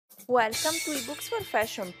Welcome to eBooks for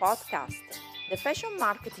Fashion podcast, the fashion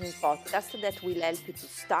marketing podcast that will help you to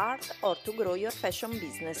start or to grow your fashion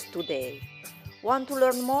business today. Want to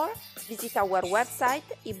learn more? Visit our website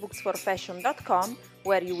ebooksforfashion.com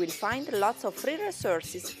where you will find lots of free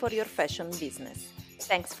resources for your fashion business.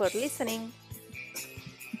 Thanks for listening.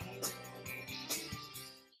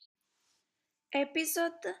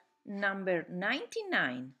 Episode number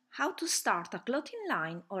 99: How to start a clothing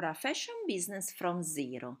line or a fashion business from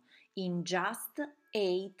zero in just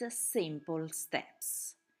 8 simple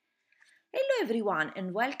steps. Hello everyone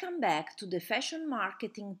and welcome back to the Fashion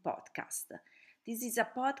Marketing Podcast. This is a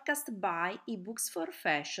podcast by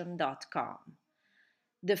ebooksforfashion.com.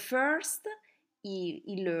 The first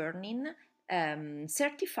e-learning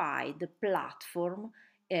certified platform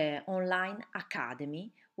online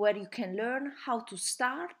academy where you can learn how to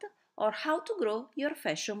start or how to grow your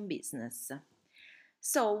fashion business.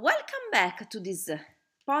 So welcome back to this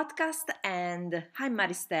podcast, and I'm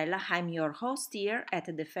Maristella. I'm your host here at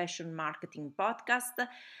the Fashion Marketing Podcast.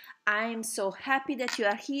 I'm so happy that you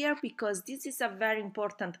are here because this is a very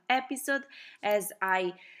important episode as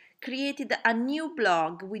I created a new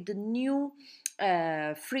blog with new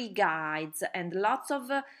free guides and lots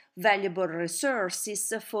of valuable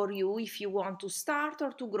resources for you if you want to start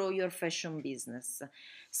or to grow your fashion business.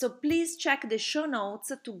 So please check the show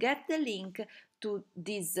notes to get the link to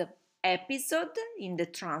this episode in the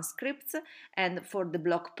transcripts and for the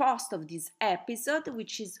blog post of this episode,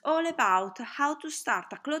 which is all about how to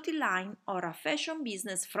start a clothing line or a fashion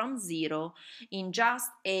business from zero in just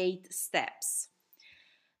 8 steps.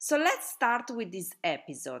 So let's start with this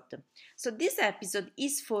episode. So this episode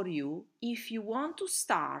is for you if you want to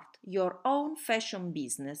start your own fashion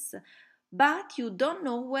business, but you don't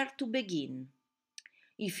know where to begin.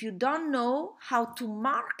 If you don't know how to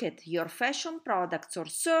market your fashion products or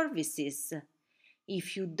services,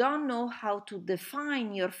 if you don't know how to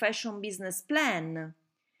define your fashion business plan,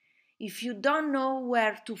 if you don't know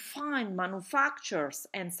where to find manufacturers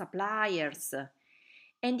and suppliers,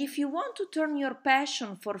 and if you want to turn your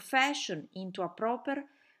passion for fashion into a proper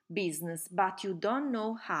business but you don't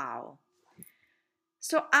know how.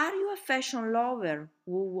 So, are you a fashion lover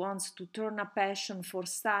who wants to turn a passion for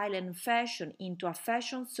style and fashion into a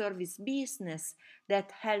fashion service business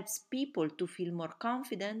that helps people to feel more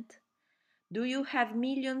confident? Do you have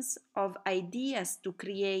millions of ideas to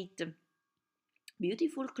create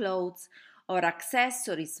beautiful clothes or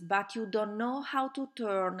accessories, but you don't know how to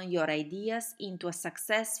turn your ideas into a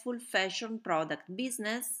successful fashion product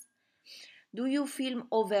business? Do you feel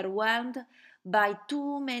overwhelmed by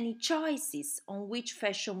too many choices on which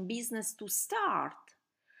fashion business to start?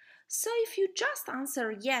 So, if you just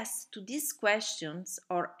answer yes to these questions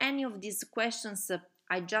or any of these questions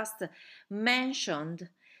I just mentioned,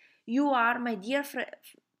 you are, my dear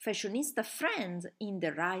fashionista friend, in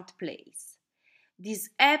the right place.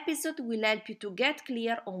 This episode will help you to get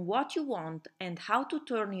clear on what you want and how to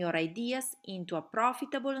turn your ideas into a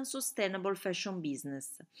profitable and sustainable fashion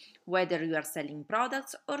business, whether you are selling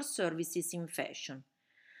products or services in fashion.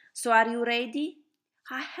 So, are you ready?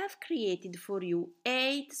 I have created for you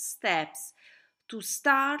 8 steps to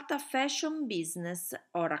start a fashion business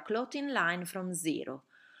or a clothing line from zero.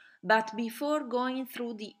 But before going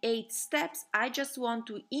through the 8 steps, I just want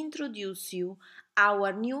to introduce you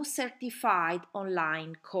our new certified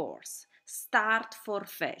online course, Start for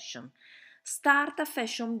Fashion. Start a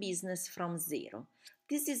fashion business from zero.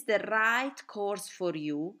 This is the right course for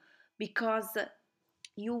you because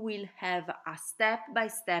you will have a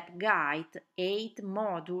step-by-step guide, 8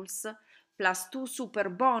 modules, plus 2 super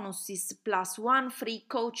bonuses, plus 1 free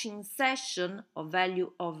coaching session of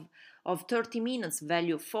value of 30 minutes,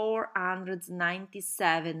 value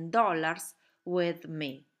 $497 with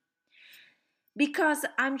me. Because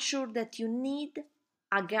I'm sure that you need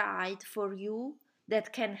a guide for you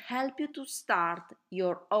that can help you to start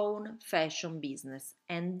your own fashion business.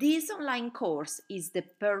 And this online course is the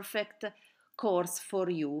perfect course for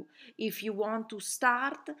you if you want to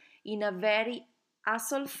start in a very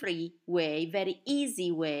hassle-free way, very easy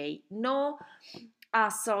way, no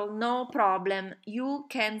hassle, no problem. You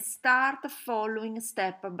can start following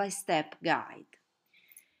step-by-step guide.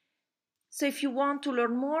 So if you want to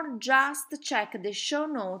learn more, just check the show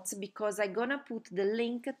notes because I'm gonna put the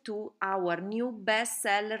link to our new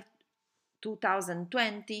bestseller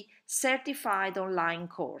 2020 certified online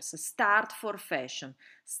course, Start for Fashion.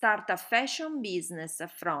 Start a fashion business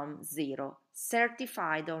from zero,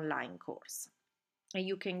 certified online course. And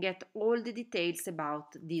you can get all the details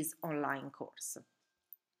about this online course.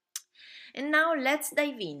 And now let's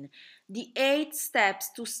dive in. The 8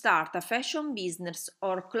 steps to start a fashion business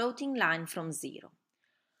or clothing line from zero.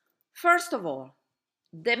 First of all,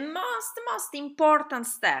 the most important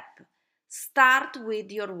step, start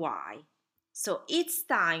with your why. So it's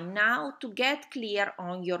time now to get clear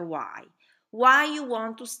on your why you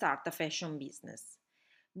want to start a fashion business.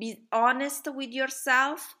 Be honest with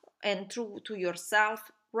yourself and true to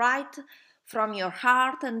yourself, right from your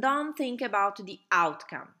heart, and don't think about the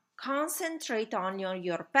outcome. Concentrate only on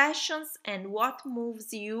your passions and what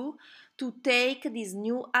moves you to take this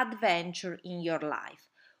new adventure in your life.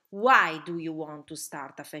 Why do you want to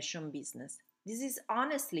start a fashion business? This is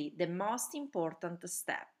honestly the most important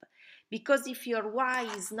step, because if your why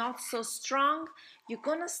is not so strong, you're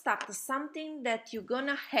gonna start something that you're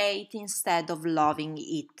gonna hate instead of loving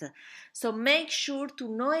it. So make sure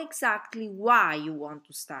to know exactly why you want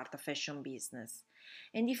to start a fashion business.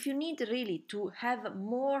 And if you need really to have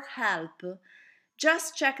more help,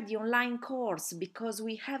 just check the online course, because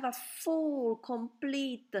we have a full,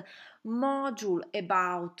 complete module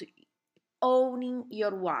about owning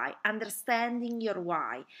your why, understanding your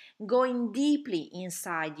why, going deeply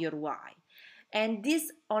inside your why. And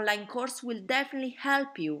this online course will definitely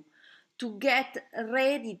help you to get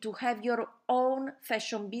ready to have your own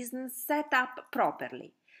fashion business set up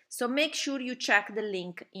properly. So make sure you check the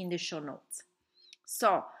link in the show notes.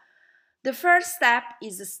 So, the first step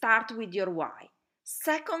is start with your why.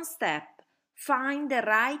 Second step, find the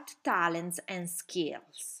right talents and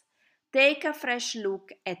skills. Take a fresh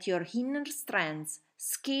look at your inner strengths,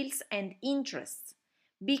 skills, and interests.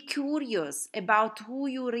 Be curious about who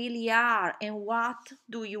you really are and what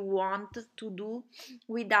do you want to do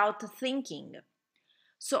without thinking.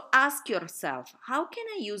 So ask yourself, how can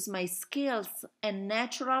I use my skills and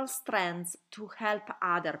natural strengths to help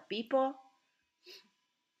other people?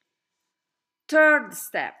 Third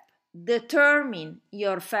step, determine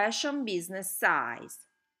your fashion business size.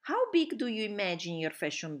 How big do you imagine your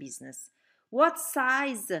fashion business? What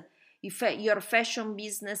size your fashion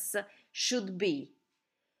business should be?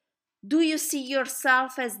 Do you see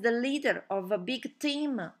yourself as the leader of a big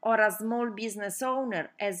team or a small business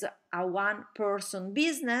owner as a one person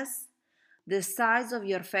business? The size of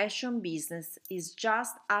your fashion business is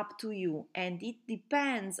just up to you, and it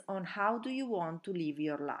depends on how do you want to live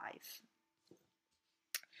your life.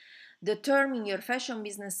 Determining your fashion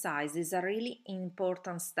business size is a really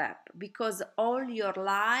important step, because all your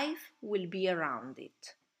life will be around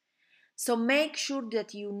it. So make sure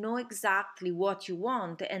that you know exactly what you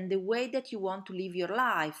want and the way that you want to live your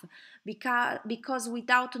life, because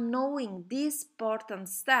without knowing this important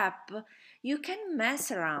step, you can mess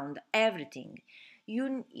around everything.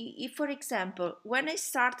 If, for example, when I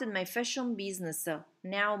started my fashion business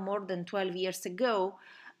now more than 12 years ago,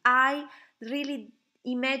 I really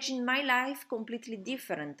imagined my life completely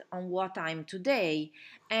different on what I'm today.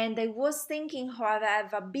 And I was thinking how I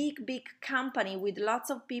have a big company with lots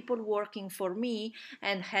of people working for me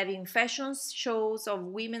and having fashion shows of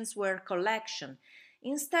women's wear collection.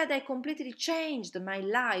 Instead, I completely changed my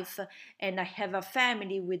life, and I have a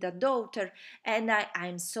family with a daughter, and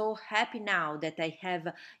I'm so happy now that I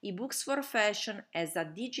have eBooks for Fashion as a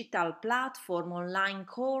digital platform, online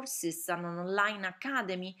courses, an online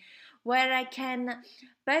academy where I can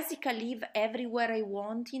basically live everywhere I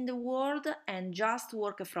want in the world and just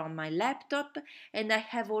work from my laptop. And I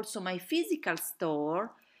have also my physical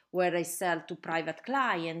store where I sell to private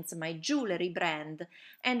clients my jewelry brand,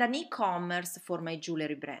 and an e-commerce for my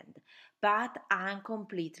jewelry brand. But I'm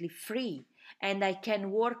completely free and I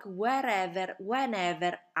can work wherever,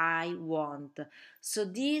 whenever I want. So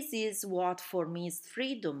this is what for me is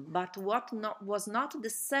freedom, but was not the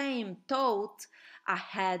same thoughts I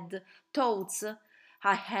had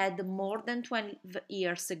more than 12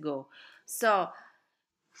 years ago. So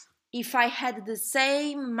if I had the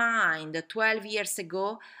same mind 12 years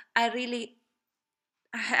ago,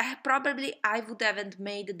 probably I would haven't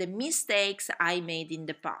made the mistakes I made in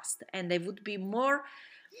the past, and I would be more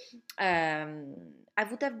I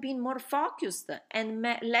would have been more focused and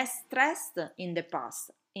less stressed in the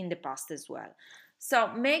past as well.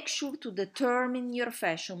 So make sure to determine your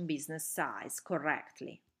fashion business size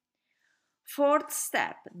correctly. Fourth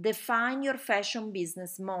step, define your fashion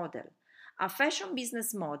business model. A fashion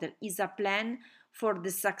business model is a plan for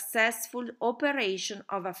the successful operation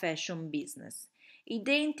of a fashion business,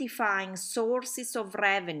 identifying sources of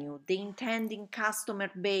revenue, the intending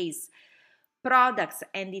customer base, products,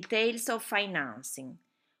 and details of financing.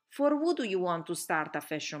 For who do you want to start a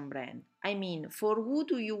fashion brand? I mean, for who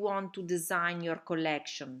do you want to design your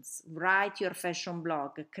collections, write your fashion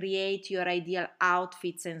blog, create your ideal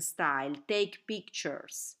outfits and style, take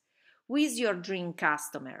pictures? Who is your dream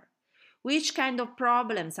customer? Which kind of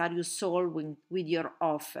problems are you solving with your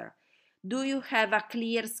offer? Do you have a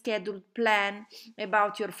clear scheduled plan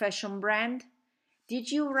about your fashion brand?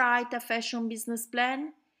 Did you write a fashion business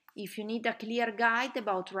plan? If you need a clear guide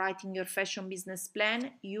about writing your fashion business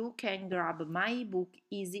plan, you can grab my ebook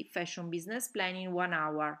Easy Fashion Business Plan in 1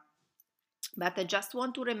 hour. But I just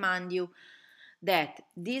want to remind you that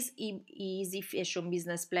this Easy Fashion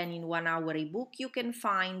Business Plan in 1 hour ebook you can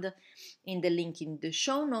find in the link in the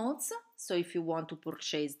show notes. So if you want to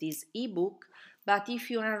purchase this ebook, but if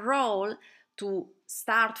you enroll to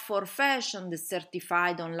Start for Fashion, the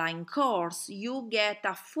certified online course, you get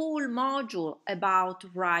a full module about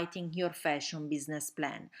writing your fashion business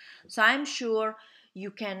plan. So I'm sure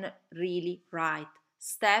you can really write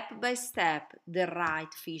step by step the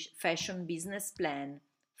right fashion business plan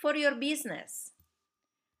for your business.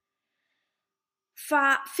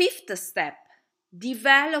 Fifth step,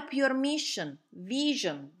 develop your mission,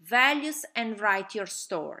 vision, values, and write your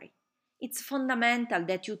story. It's fundamental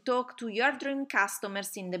that you talk to your dream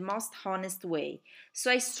customers in the most honest way,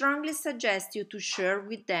 so I strongly suggest you to share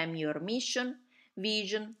with them your mission,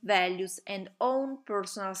 vision, values, and own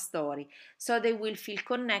personal story so they will feel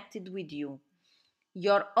connected with you.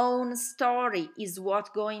 Your own story is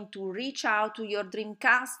what's going to reach out to your dream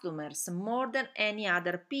customers more than any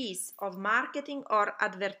other piece of marketing or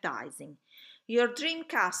advertising. Your dream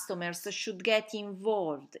customers should get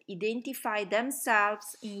involved, identify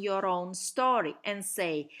themselves in your own story, and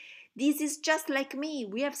say, "This is just like me,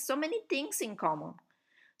 we have so many things in common."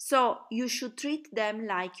 So you should treat them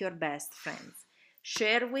like your best friends.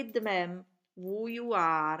 Share with them who you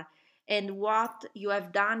are and what you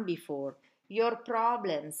have done before, your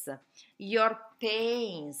problems, your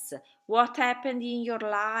pains, what happened in your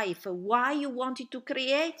life, why you wanted to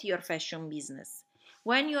create your fashion business.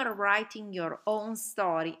 When you are writing your own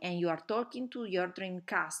story and you are talking to your dream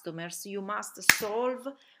customers, you must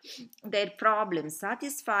solve their problems,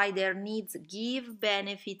 satisfy their needs, give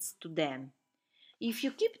benefits to them. If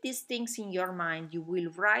you keep these things in your mind, you will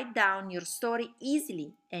write down your story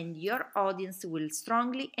easily and your audience will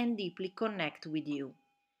strongly and deeply connect with you.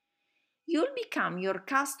 You'll become your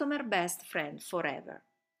customer best friend forever.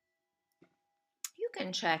 You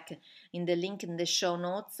can check in the link in the show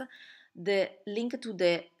notes the link to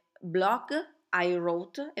the blog I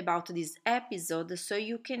wrote about this episode so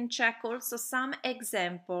you can check also some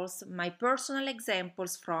examples, my personal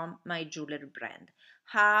examples from my jewelry brand.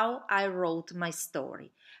 How I wrote my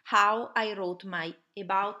story, how I wrote my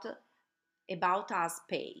about us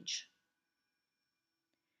page.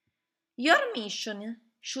 Your mission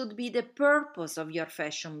should be the purpose of your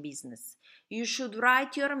fashion business. You should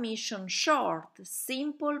write your mission short,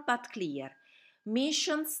 simple but clear.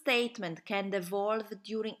 Mission statement can evolve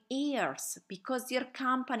during years because your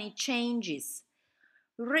company changes.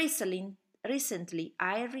 Recently,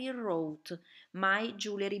 I rewrote my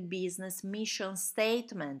jewelry business mission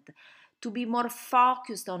statement to be more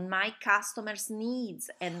focused on my customers' needs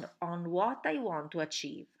and on what I want to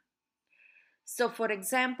achieve. So, for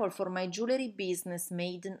example, for my jewelry business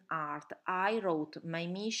Maiden Art, I wrote, "My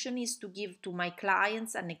mission is to give to my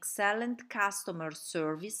clients an excellent customer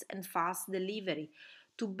service and fast delivery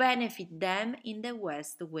to benefit them in the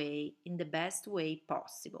best way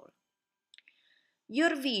possible."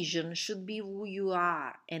 Your vision should be who you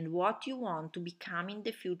are and what you want to become in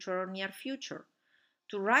the future or near future.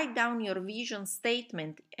 To write down your vision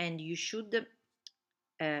statement, and you should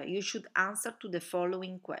answer to the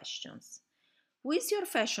following questions. Who is your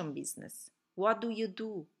fashion business? What do you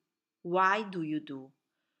do? Why do you do?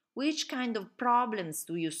 Which kind of problems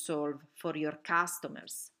do you solve for your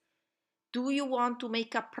customers? Do you want to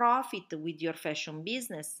make a profit with your fashion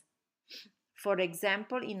business? For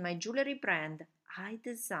example, in my jewelry brand, I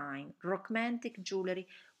design romantic jewelry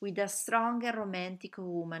with a strong and romantic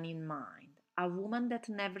woman in mind, a woman that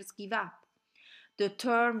never gives up,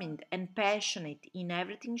 determined and passionate in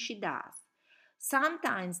everything she does.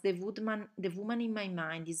 Sometimes the woman in my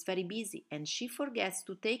mind is very busy and she forgets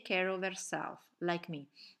to take care of herself, like me.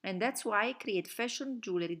 And that's why I create fashion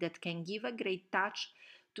jewelry that can give a great touch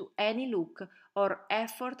to any look or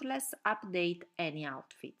effortless update any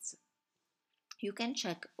outfits. You can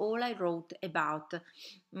check all I wrote about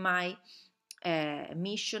my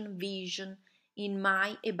mission, vision in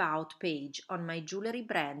my About page on my jewelry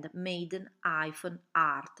brand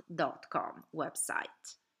maiden-art.com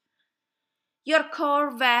website. Your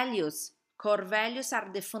core values. Core values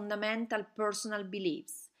are the fundamental personal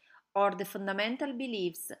beliefs or the fundamental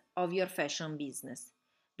beliefs of your fashion business.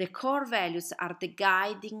 The core values are the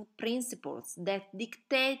guiding principles that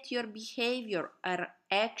dictate your behavior or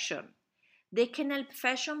action. They can help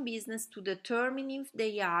fashion business to determine if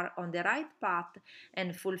they are on the right path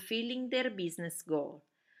and fulfilling their business goal.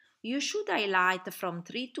 You should highlight from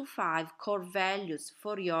 3 to 5 core values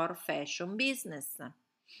for your fashion business.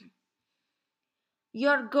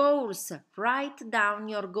 Your goals. Write down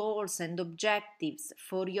your goals and objectives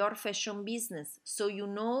for your fashion business so you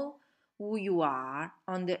know who you are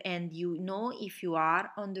and you know if you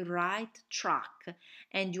are on the right track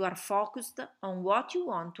and you are focused on what you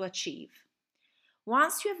want to achieve.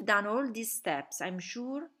 Once you have done all these steps, I'm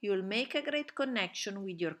sure you'll make a great connection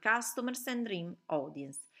with your customers and dream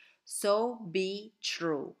audience. So be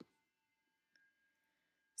true.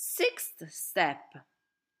 Sixth step.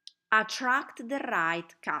 Attract the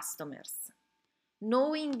right customers.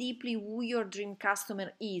 Knowing deeply who your dream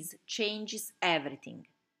customer is changes everything.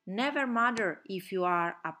 Never matter if you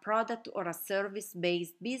are a product or a service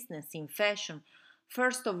based business in fashion.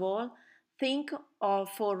 First of all, think of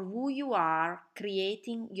for who you are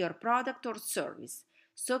creating your product or service.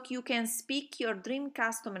 So you can speak your dream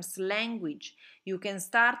customer's language. You can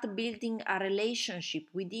start building a relationship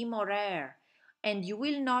with him or her, and you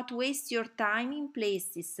will not waste your time in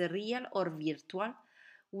places real or virtual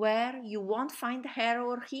where you won't find her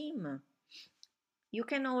or him. You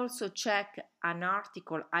can also check an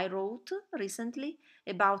article I wrote recently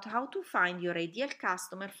about how to find your ideal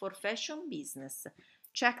customer for fashion business.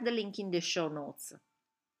 Check the link in the show notes.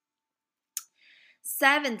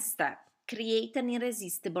 Seventh step, create an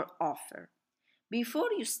irresistible offer. Before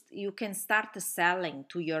you can start selling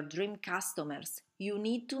to your dream customers, you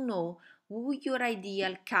need to know who your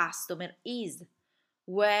ideal customer is,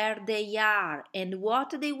 where they are, and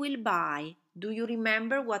what they will buy. Do you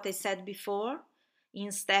remember what I said before? In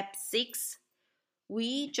step 6,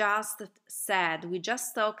 we just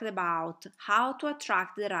talked about how to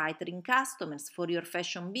attract the right dream customers for your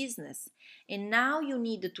fashion business. And now you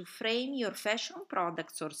need to frame your fashion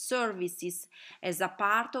products or services as a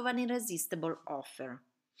part of an irresistible offer.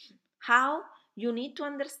 How? You need to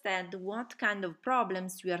understand what kind of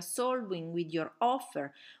problems you are solving with your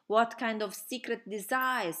offer, what kind of secret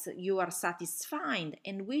desires you are satisfying,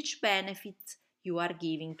 and which benefits you are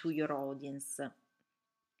giving to your audience.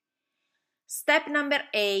 Step number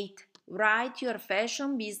 8. Write your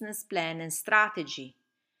fashion business plan and strategy.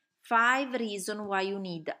 5 reasons why you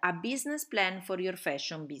need a business plan for your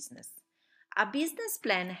fashion business. A business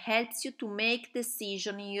plan helps you to make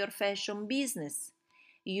decisions in your fashion business.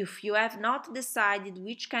 If you have not decided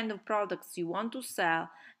which kind of products you want to sell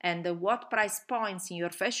and at what price points in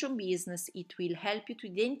your fashion business, it will help you to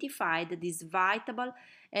identify this vital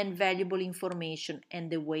and valuable information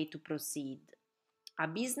and the way to proceed. A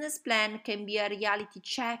business plan can be a reality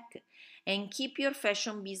check and keep your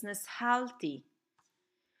fashion business healthy.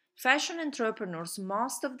 Fashion entrepreneurs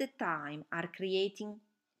most of the time are creative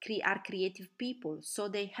people, so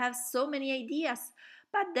they have so many ideas,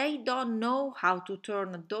 but they don't know how to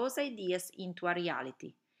turn those ideas into a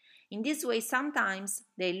reality. In this way, sometimes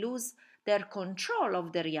they lose their control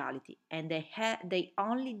of the reality and they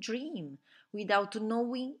only dream without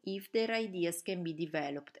knowing if their ideas can be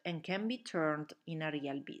developed and can be turned in a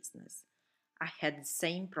real business. I had the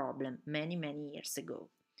same problem many years ago.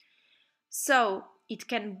 So, it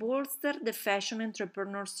can bolster the fashion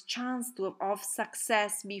entrepreneur's chance of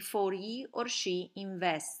success before he or she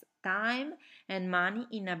invests time and money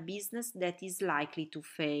in a business that is likely to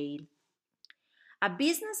fail. A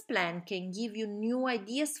business plan can give you new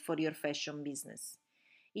ideas for your fashion business.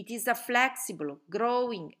 It is a flexible,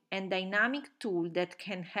 growing, and dynamic tool that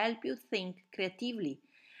can help you think creatively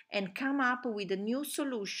and come up with new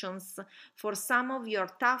solutions for some of your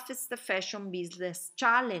toughest fashion business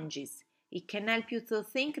challenges. It can help you to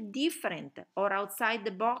think different or outside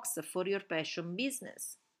the box for your fashion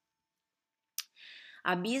business.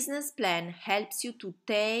 A business plan helps you to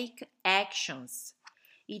take actions.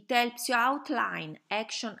 It helps you outline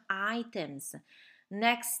action items,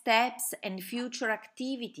 next steps, and future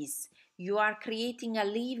activities. You are creating a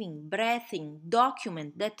living, breathing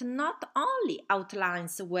document that not only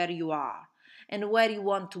outlines where you are and where you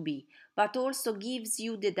want to be, but also gives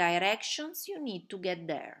you the directions you need to get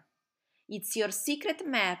there. It's your secret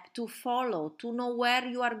map to follow to know where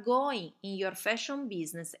you are going in your fashion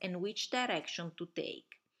business and which direction to take.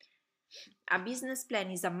 A business plan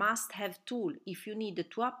is a must-have tool if you need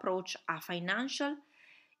to approach a financial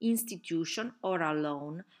institution or a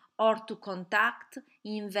loan or to contact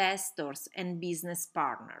investors and business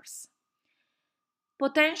partners.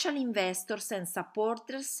 Potential investors and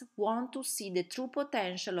supporters want to see the true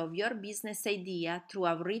potential of your business idea through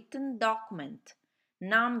a written document,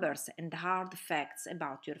 numbers and hard facts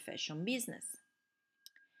about your fashion business.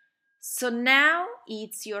 So now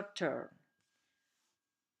it's your turn.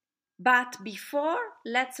 But before,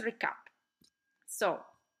 let's recap. So,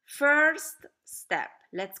 first step,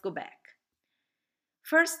 Let's go back.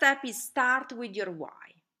 First step is start with your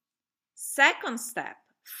why. Second step,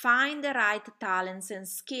 find the right talents and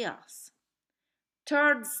skills.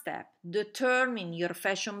 Third step, determine your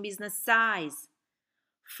fashion business size.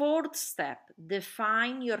 Fourth step,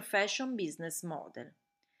 define your fashion business model.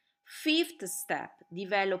 Fifth step,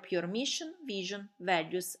 develop your mission, vision,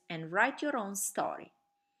 values, and write your own story.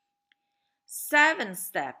 Sixth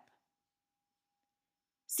step,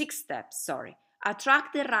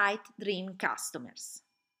 attract the right dream customers.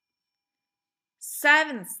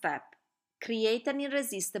 Seventh step, create an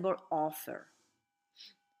irresistible offer.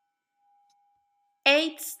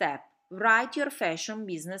 Eighth step, write your fashion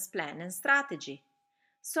business plan and strategy.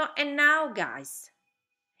 And now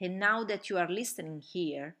that you are listening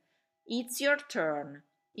here, it's your turn.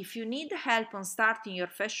 If you need help on starting your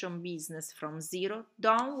fashion business from zero,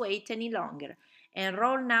 don't wait any longer.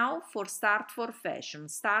 Enroll now for Start for Fashion,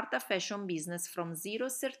 Start a Fashion Business from Zero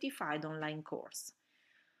certified online course.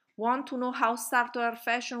 Want to know how Start Your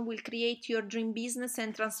Fashion will create your dream business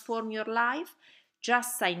and transform your life?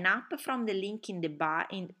 Just sign up from the link in the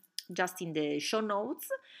show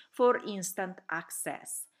notes for instant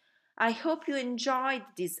access. I hope you enjoyed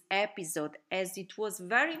this episode, as it was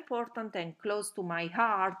very important and close to my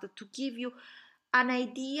heart to give you an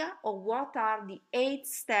idea of what are the 8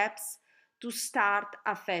 steps to start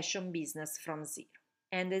a fashion business from zero.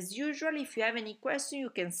 And as usual, if you have any question, you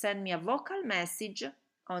can send me a vocal message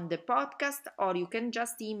on the podcast, or you can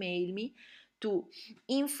just email me to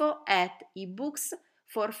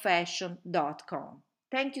info@ebooksforfashion.com.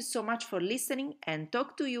 Thank you so much for listening, and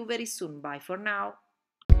talk to you very soon. Bye for now.